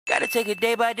Gotta take it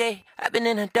day by day. I've been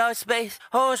in a dark space.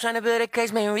 Hoes trying to build a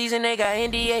case, main reason they got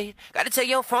NDA. Gotta take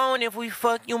your phone, if we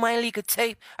fuck, you might leak a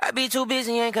tape. I be too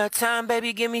busy, ain't got time,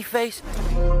 baby, give me face.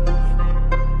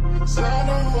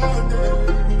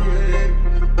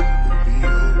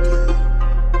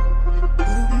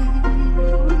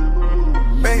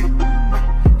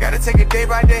 Gotta take it day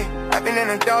by day. I've been in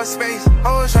a dark space.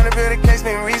 Hoes tryna build a case,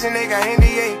 main reason they got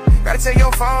NDA. Gotta take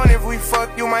your phone, if we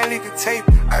fuck, you might leak a tape.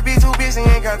 I be too busy,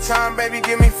 ain't got time, baby,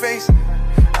 give me face.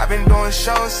 I've been doing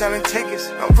shows, selling tickets.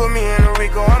 Don't put me in a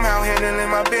Rico, I'm out handling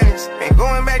my business. Ain't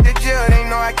going back to jail, they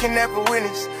know I can never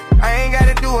witness. I ain't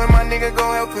gotta do it, my nigga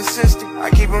gon' help persistent. I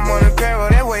keep them on the barrel,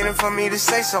 they waiting for me to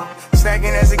say so.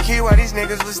 Stacking as a kid while these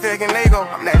niggas was stacking Lego.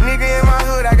 I'm that nigga in my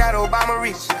hood, I got Obama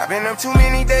reach. I've been up too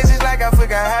many days, it's like I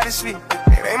forgot how to speak.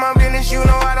 It ain't my business, you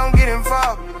know I don't get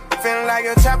involved. Feeling like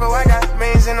a chopper, I got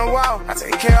mains in the wall. I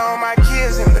take care of all my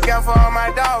kids and look out for all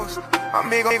my dogs. I'm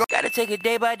big on. Gotta take it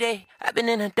day by day. I've been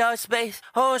in a dark space.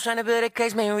 Hoes trying to build a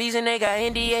case, main reason they got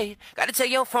NDA. Gotta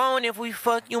take your phone, if we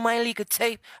fuck, you might leak a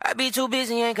tape. I be too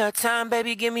busy, ain't got time,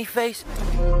 baby, give me face.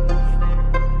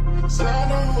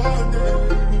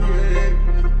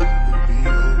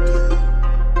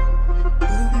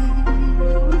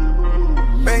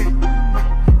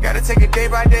 Gotta take it day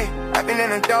by day. I've been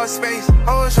in a dark space.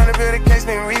 Hoes tryna build a case,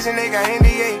 main reason they got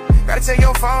NDA. Gotta take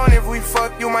your phone, if we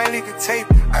fuck, you might leak a tape.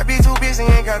 I be too busy,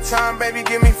 ain't got time, baby,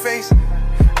 give me face.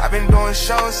 I've been doing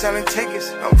shows, selling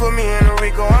tickets. Don't put me in a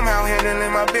Rico, I'm out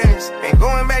handling my business. Ain't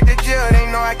going back to jail, they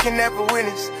know I can never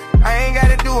witness. I ain't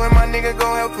gotta do it, my nigga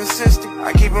gon' help persistent.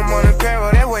 I keep them on the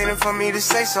barrel, they waiting for me to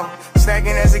say so.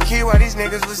 Stacking as a kid while these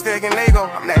niggas was stacking Lego.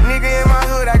 I'm that nigga in my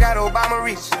hood, I got Obama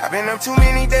reach. I've been up too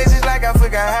many days, it's like I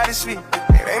forgot how to speak.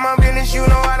 It ain't my business, you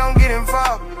know I don't get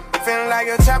involved. Feeling like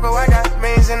a chopper, I got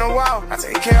mains in the wall. I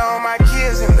take care of all my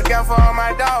kids and look out for all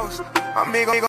my dogs. I'm big on.